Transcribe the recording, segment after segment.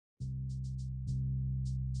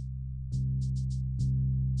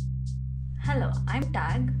Hello, I'm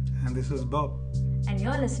Tag, And this is Bob. and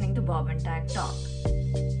you're listening to Bob and Tag Talk.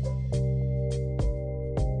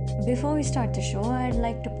 Before we start the show, I'd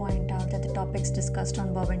like to point out that the topics discussed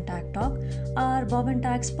on Bob and Tag Talk are Bob and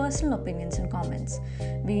Tag's personal opinions and comments.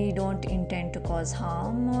 We don't intend to cause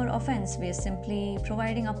harm or offense, we are simply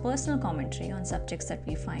providing a personal commentary on subjects that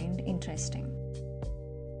we find interesting.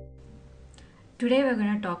 Today, we're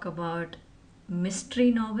going to talk about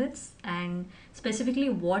mystery novels and specifically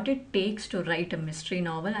what it takes to write a mystery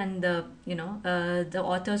novel and the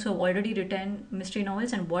authors who have already written mystery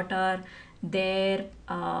novels and what are their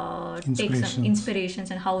takes and inspirations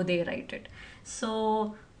and how they write it.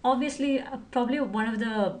 So obviously probably one of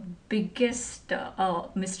the biggest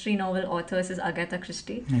mystery novel authors is Agatha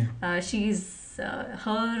Christie. She's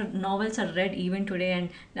her novels are read even today, and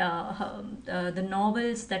the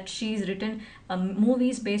novels that she's written,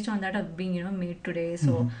 movies based on that are being made today.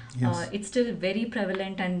 So Yes. it's still very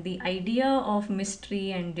prevalent, and the idea of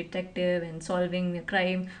mystery and detective and solving a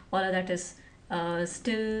crime, all of that is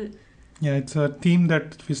still Yeah, it's a theme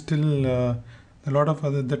that we still, a lot of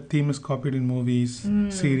other, that theme is copied in movies,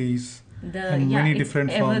 series, and many it's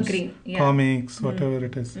different forms, evergreen. Yeah. comics, whatever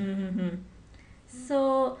it is. Mm-hmm.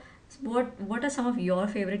 So, what are some of your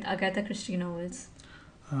favorite Agatha Christie novels?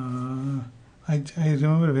 I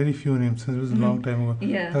remember very few names. It was a long time ago.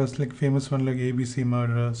 Yeah. There was like famous one like ABC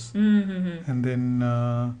Murderers, Mm-hmm. and then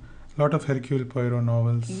a lot of Hercule Poirot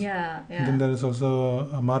novels. Yeah, And then yeah. there is also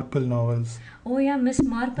Marple novels. Oh yeah, Miss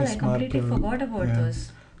Marple. I Miss completely Marple, forgot about yeah.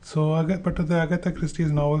 those. So, but the Agatha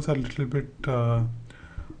Christie's novels are a little bit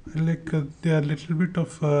they are a little bit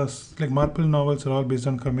of like Marple novels are all based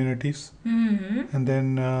on communities, Mm-hmm. and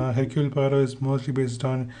then Hercule Poirot is mostly based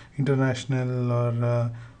on international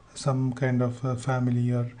or some kind of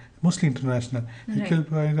family or mostly international. Hercule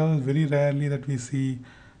Right. Poirot is very rarely that we see.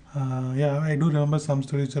 Yeah, I do remember some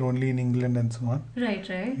stories which are only in England and so on. Right,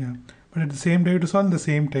 right. Yeah, but at the same time, it was all at the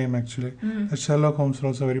same time actually. Mm. Sherlock Holmes was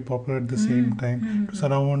also very popular at the same time. It was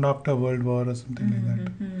around after World War or something like that.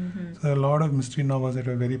 Mm-hmm. So there are a lot of mystery novels that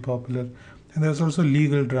were very popular. And there's also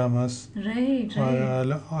legal dramas Right, or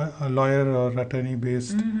right. a lawyer or attorney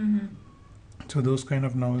based. Mm-hmm. So those kind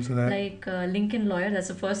of novels are there. Like Lincoln Lawyer, that's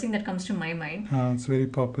the first thing that comes to my mind. It's very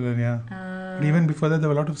popular, yeah. Uh, But even before that, there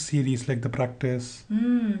were a lot of series like The Practice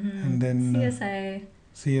mm-hmm. and then CSI.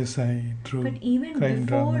 CSI, True, But even crime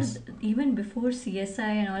before dramas. even before CSI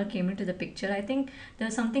and all came into the picture, I think there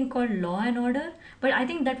was something called Law and Order. But I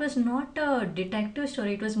think that was not a detective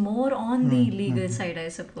story. It was more on the legal side, I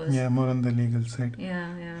suppose. Yeah, more on the legal side. Yeah,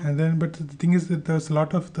 yeah. And then, but the thing is that there's a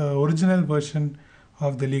lot of the original version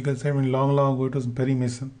of the legal side. I mean, long, long ago, it was Perry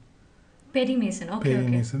Mason. Perry Mason. Okay, Perry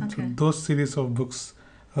okay, Mason. So okay. those series of books,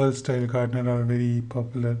 Earl Style Gardner, are very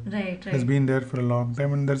popular. Right, Has right, been there for a long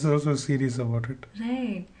time, and there's also a series about it.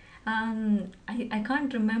 right. I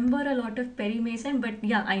can't remember a lot of Perry Mason, but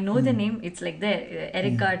yeah, I know the name. It's like there,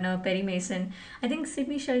 Eric Gardner, Perry Mason. I think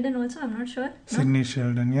Sidney Sheldon also. I'm not sure. No? Sidney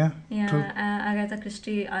Sheldon, yeah. Yeah, True. Agatha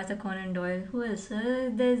Christie, Arthur Conan Doyle. Who else?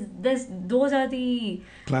 There's those are the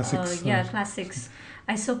Classics. yeah, classics.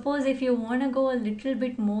 I suppose if you want to go a little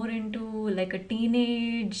bit more into like a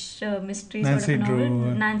teenage mystery Nancy sort of novel,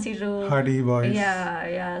 Drew, Nancy Drew. Hardy Boys. Yeah,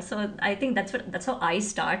 yeah. So I think that's how I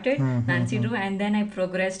started Nancy Drew, and then I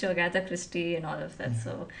progressed to Agatha Christie and all of that.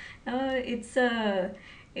 So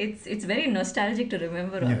it's very nostalgic to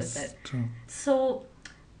remember all of Yes, that. true. So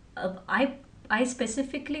I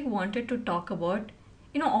specifically wanted to talk about,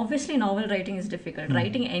 obviously novel writing is difficult.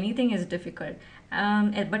 Writing anything is difficult.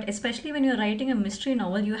 But especially when you're writing a mystery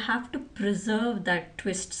novel, you have to preserve that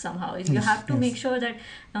twist somehow. You Yes, have to yes. make sure that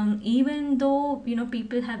even though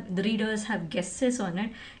the readers have guesses on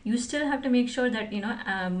it, you still have to make sure that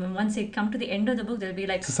once they come to the end of the book, they'll be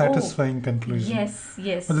like, It's a satisfying conclusion. yes,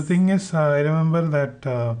 yes. But the thing is, I remember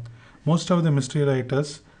that most of the mystery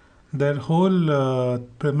writers, their whole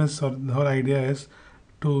premise or the whole idea is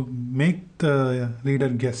to make the reader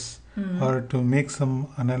guess or to make some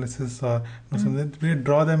analysis or something. We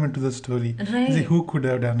draw them into the story. Right. See who could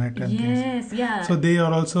have done it and things. Yes, yeah. So they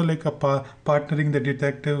are also like a partnering the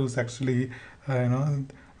detective who's actually,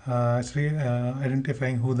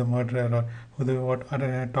 identifying who the murderer or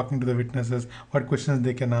talking to the witnesses, what questions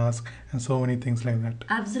they can ask, and so many things like that.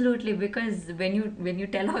 Absolutely, because when you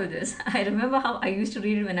tell all this, I remember how I used to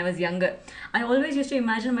read it when I was younger. I always used to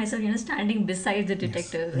imagine myself, standing beside the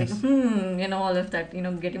detective, yes. like all of that,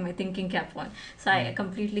 getting my thinking cap on. So I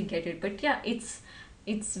completely get it. But yeah,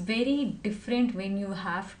 it's very different when you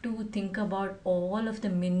have to think about all of the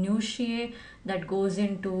minutiae that goes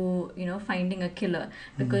into, finding a killer,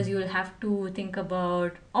 because you'll have to think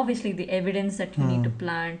about obviously the evidence that you need to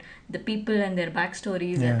plant, the people and their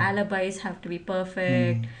backstories, their Yeah. alibis have to be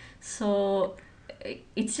perfect. So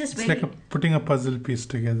it's just It's very, like putting a puzzle piece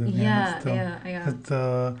together. yeah, yeah,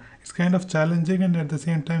 yeah. It's kind of challenging, and at the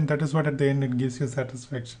same time, that is what at the end it gives you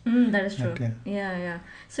satisfaction. That is true. That, yeah. Yeah, yeah.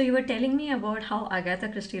 So you were telling me about how Agatha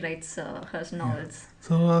Christie writes her Yeah. novels.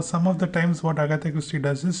 So some of the times, what Agatha Christie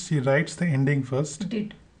does is she writes the ending first.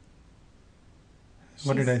 Did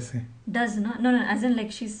What did I she's say? does not, no, no, as in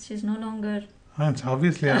like she's no longer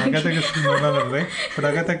Obviously, Agatha Christie is no longer right, but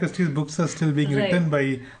Agatha Christie's books are still being right. written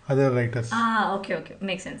by other writers. Okay, okay,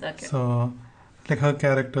 makes sense. Okay. So, like her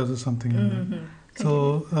characters or something like that. Mm-hmm.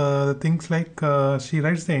 So things like she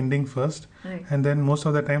writes the ending first, Right. and then most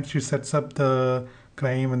of the time she sets up the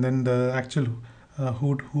crime, and then the actual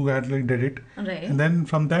who actually did it, Right. and then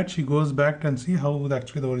from that she goes back and see how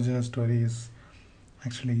actually the original story is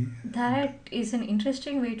actually. That is an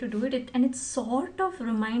interesting way to do it, and it sort of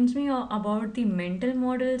reminds me about the mental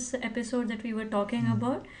models episode that we were talking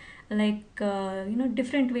about, like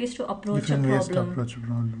different ways to approach Different a ways to problem. approach a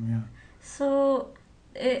problem, yeah. So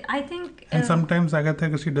I think. And sometimes Agatha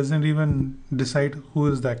Christie doesn't even decide who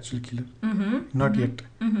is the actual killer. Not yet.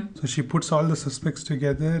 So she puts all the suspects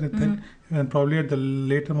together, and then and probably at the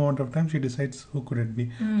later moment of time she decides who could it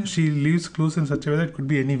be. So she leaves clues in such a way that it could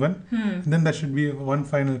be anyone. And then there should be one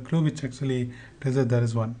final clue which actually tells that there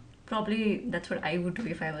is one. Probably that's what I would do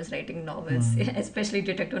if I was writing novels, especially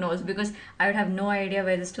detective novels, because I would have no idea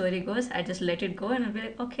where the story goes. I just let it go and I'll be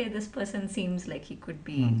like, okay, this person seems like he could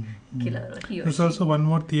be killer, or he or There's she. also one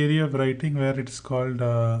more theory of writing where it's called,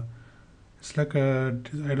 it's like I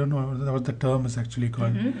don't know what the term is actually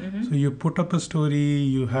called. So you put up a story,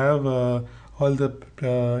 you have all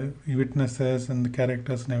the witnesses and the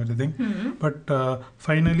characters and everything, but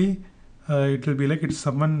finally it will be like it's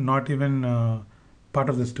someone not even part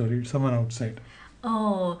of the story, it's someone outside.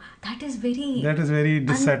 Oh, that is very. That is very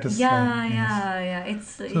dissatisfying. Yeah, Yes. yeah. It's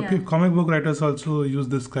So yeah. comic book writers also use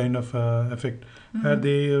this kind of effect, where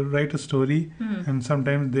they write a story, and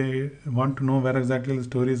sometimes they want to know where exactly the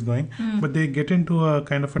story is going, but they get into a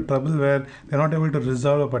kind of a trouble where they're not able to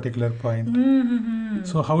resolve a particular point.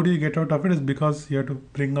 So how do you get out of it? Is because you have to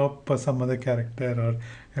bring up some other character, or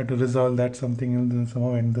you have to resolve that something and then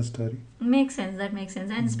somehow end the story. Makes sense. That makes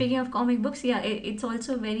sense. And speaking of comic books, yeah, it's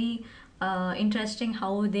also very interesting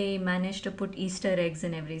how they manage to put Easter eggs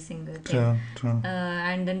in every single thing. True.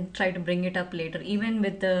 And then try to bring it up later, even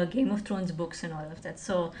with the Game of Thrones books and all of that.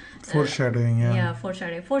 So Foreshadowing, yeah.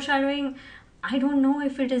 Foreshadowing. I don't know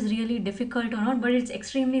if it is really difficult or not, but it's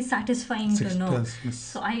extremely satisfying to know. Yes.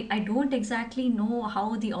 So I don't exactly know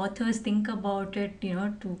how the authors think about it,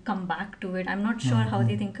 to come back to it. I'm not sure how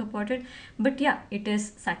they think about it, but yeah, it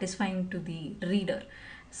is satisfying to the reader.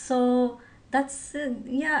 So that's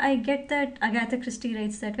I get that Agatha Christie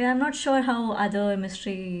writes that way. I'm not sure how other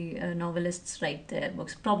mystery novelists write their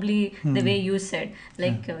books. Probably the way you said,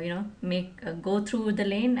 like make go through the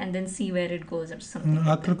lane and then see where it goes or something. like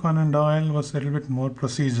Arthur Conan Doyle was a little bit more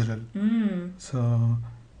procedural. that. So,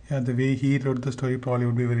 yeah, the way he wrote the story probably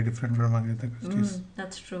would be very different from Agatha Christie's.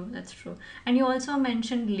 That's true. And you also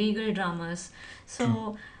mentioned legal dramas.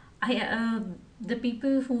 So, the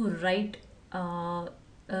people who write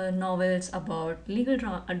novels about legal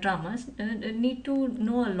dramas need to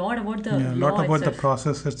know a lot about the Yeah, a law lot about the itself.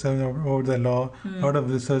 process itself, about the law, a lot of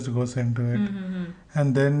research goes into it.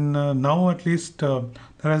 And then now at least there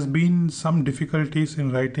has been some difficulties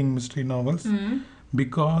in writing mystery novels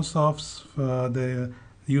because of the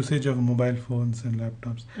usage of mobile phones and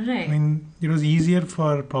laptops. Right. I mean, it was easier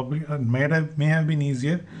for probably, may have been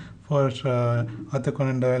easier for Arthur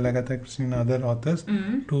Conan Doyle, Agatha Christie and other authors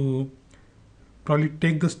to probably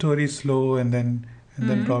take the story slow and then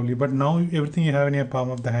probably, but now everything you have in your palm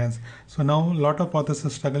of the hands. So now a lot of authors are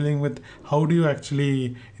struggling with how do you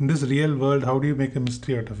actually, in this real world, how do you make a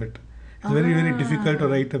mystery out of it? It's very difficult to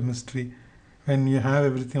write a mystery when you have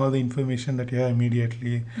everything, all the information that you have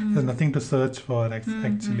immediately. There's nothing to search for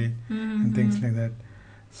actually, and things like that.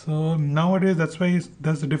 So nowadays, that's why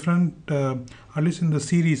there's a different, at least in the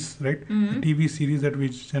series, right? The TV series that we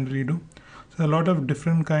generally do. So a lot of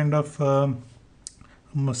different kind of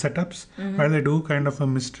setups where they do kind of a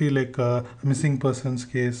mystery like a missing persons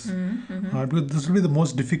case. Because this will be the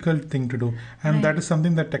most difficult thing to do, and that Right. is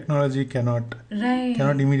something that technology cannot Right.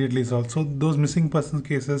 immediately solve. So those missing persons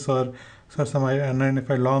cases or some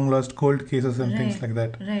unidentified long lost cold cases and things Right. like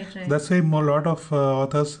that. Right. That's why a lot of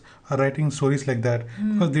authors are writing stories like that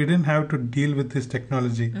because they didn't have to deal with this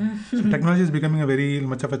technology. So technology is becoming a very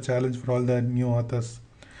much of a challenge for all the new authors.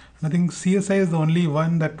 And I think CSI is the only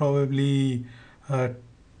one that probably uh,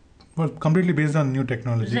 was completely based on new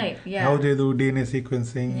technology. Right. How Yeah. they do DNA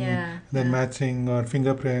sequencing, Yeah. then Yeah. matching or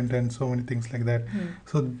fingerprint and so many things like that. Hmm.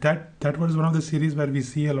 So that was one of the series where we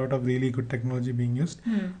see a lot of really good technology being used.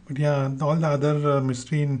 Hmm. But yeah, all the other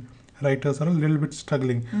mystery writers are a little bit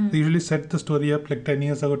struggling. Hmm. They usually set the story up like 10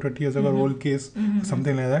 years ago, 20 years ago, old case, Mhm.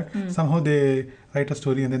 something like that. Hmm. Somehow they write a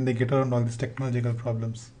story and then they get around all these technological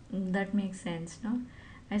problems. That makes sense, no?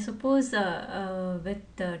 I suppose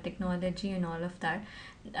with technology and all of that,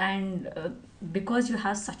 and because you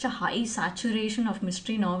have such a high saturation of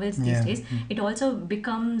mystery novels these Yeah. days, it also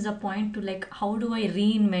becomes a point to like, how do I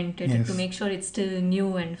reinvent it Yes. to make sure it's still new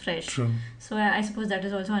and fresh? True. So I suppose that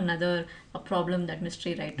is also another a problem that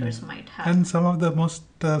mystery writers might have. And some of the most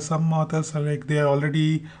some authors are like they are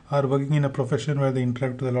already are working in a profession where they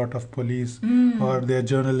interact with a lot of police or they are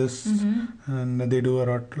journalists and they do a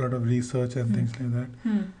lot of research and things like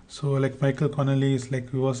that. So like Michael Connelly is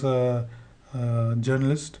like he was a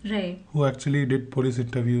journalist Right. who actually did police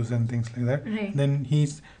interviews and things like that. Right. Then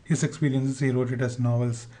his experiences he wrote it as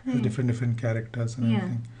novels as Right. different characters and Yeah.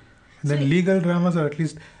 everything. And then So- legal dramas are at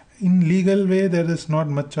least in legal way there is not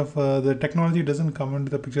much of the technology doesn't come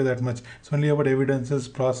into the picture that much. It's only about evidences,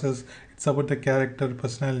 process. It's about the character,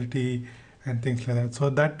 personality, and things like that. So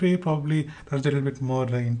that way probably that's a little bit more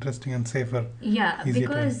interesting and safer. Yeah, Easier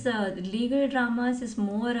to because legal dramas is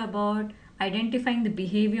more about identifying the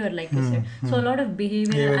behavior, like you said. So a lot of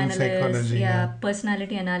behavioral Behavior and analysis, psychology, yeah.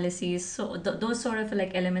 personality analysis. So those sort of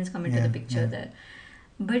like elements come into Yeah, the picture yeah. there.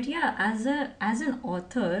 But yeah, as an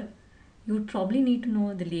author, you would probably need to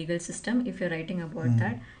know the legal system if you're writing about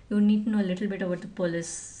that. You need to know a little bit about the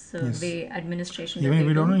police Yes. way administration. that Even if they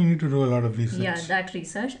we don't do. know, you need to do a lot of research. Yeah, that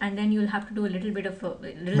research, and then you'll have to do a little bit of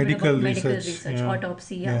Medical medical research, research, yeah.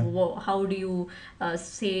 autopsy. Yeah. How do you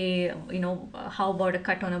say, how about a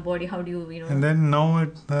cut on a body? How do you, And then now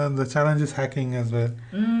the challenge is hacking as well.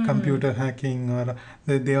 Computer hacking, or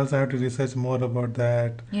they also have to research more about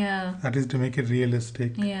that, yeah, at least to make it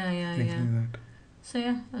realistic. yeah. Things like that. So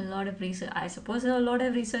yeah, a lot of research. I suppose a lot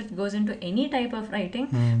of research goes into any type of writing,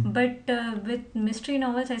 but with mystery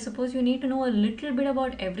novels, I suppose you need to know a little bit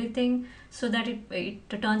about everything so that it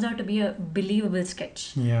turns out to be a believable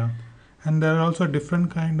sketch. Yeah. And there are also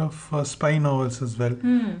different kind of spy novels as well.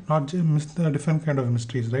 Not just different kind of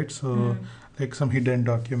mysteries, right? So like some hidden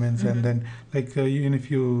documents, and then like even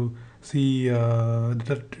if you see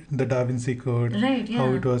the Da Vinci Code, Right, how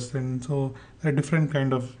yeah. it was, and so a different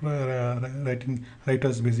kind of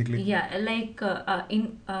writers basically. Yeah, like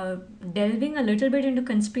in delving a little bit into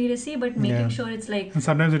conspiracy, but making Yeah. sure it's like And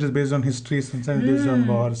sometimes it is based on history, sometimes it is based on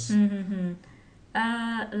wars.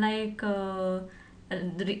 like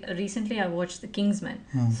recently I watched The Kingsman.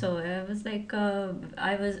 So I was like,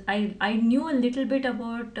 I knew a little bit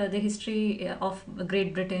about the history of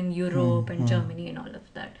Great Britain, Europe, and Germany, and all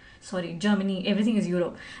of that. Sorry, Germany, everything is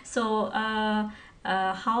Europe. So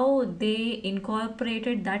how they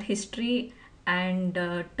incorporated that history and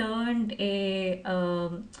turned a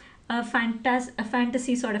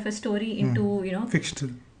fantasy sort of a story into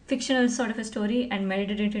fictional sort of a story, and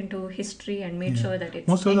melded it into history and made sure that it's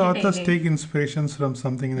Most of the authors entertaining. take inspirations from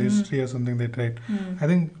something in the history or something they tried. I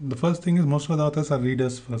think the first thing is most of the authors are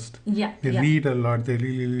readers first. Yeah, They yeah. read a lot. They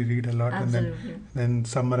really read a lot, Absolutely. and then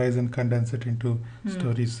summarize and condense it into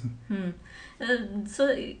stories.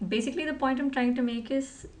 So basically, the point I'm trying to make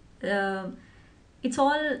is, it's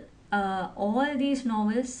all these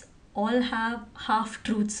novels all have half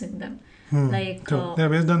truths in them, like So they're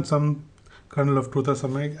based on some kernel of truth or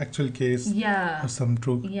some actual case yeah. or some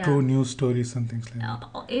true news stories and things like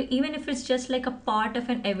that. Even if it's just like a part of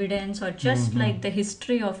an evidence or just like the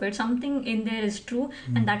history of it, something in there is true,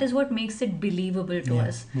 and that is what makes it believable to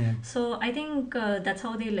us. Yeah. So I think that's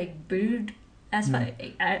how they like build as far.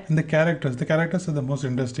 And the characters are the most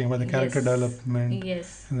interesting about the character Yes. development,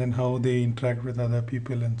 Yes. and then how they interact with other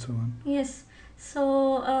people and so on. Yes. So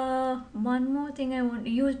one more thing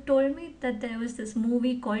you told me that there was this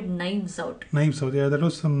movie called Knives Out. Knives Out, yeah, that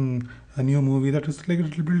was a new movie that was like a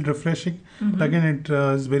little bit refreshing. But again, it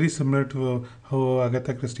is very similar to how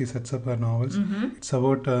Agatha Christie sets up her novels. It's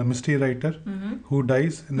about a mystery writer who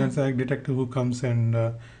dies, and then it's a detective who comes and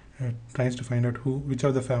tries to find out which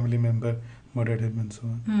of the family member murdered him and so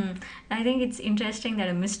on. I think it's interesting that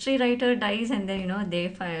a mystery writer dies and then they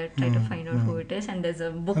try to find out who it is, and there's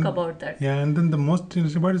a book And- about that. Yeah, and then the most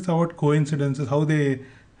interesting part is about coincidences, how they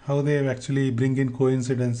actually bring in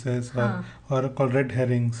coincidences or called red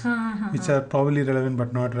herrings, which are probably relevant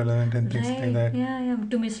but not relevant and things like Right. that. Yeah,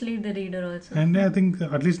 to mislead the reader also. And I think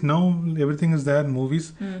at least now everything is there in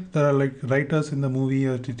movies. There are like writers in the movie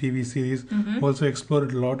or TV series who also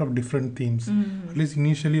explored a lot of different themes. At least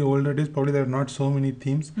initially, older days, probably there were not so many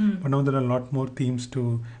themes, but now there are a lot more themes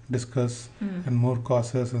to discuss and more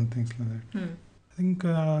causes and things like that. I think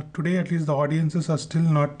today, at least, the audiences are still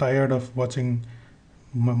not tired of watching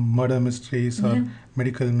murder mysteries or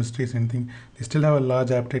medical mysteries, anything. They still have a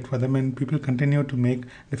large appetite for them, and people continue to make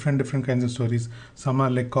different kinds of stories. Some are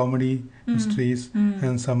like comedy mysteries,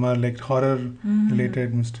 and some are like horror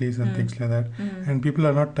related mysteries and things like that. And people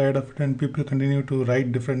are not tired of it, and people continue to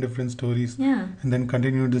write different stories, and then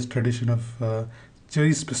continue this tradition of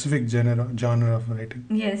very specific genre of writing.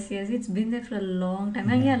 Yes, it's been there for a long time,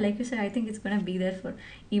 and like you said, I think it's gonna be there for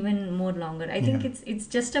even more longer. I think it's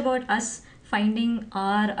just about us finding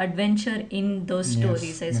our adventure in those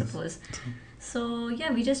stories, I suppose. So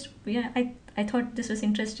I thought this was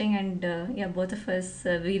interesting, and both of us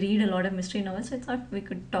we read a lot of mystery novels, so I thought we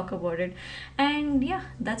could talk about it. And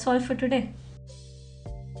that's all for today.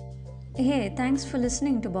 Hey, thanks for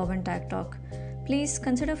listening to Bob and Tag Talk. Please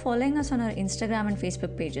consider following us on our Instagram and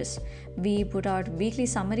Facebook pages. We put out weekly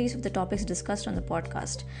summaries of the topics discussed on the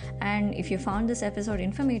podcast. And if you found this episode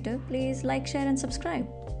informative, please like, share, and subscribe.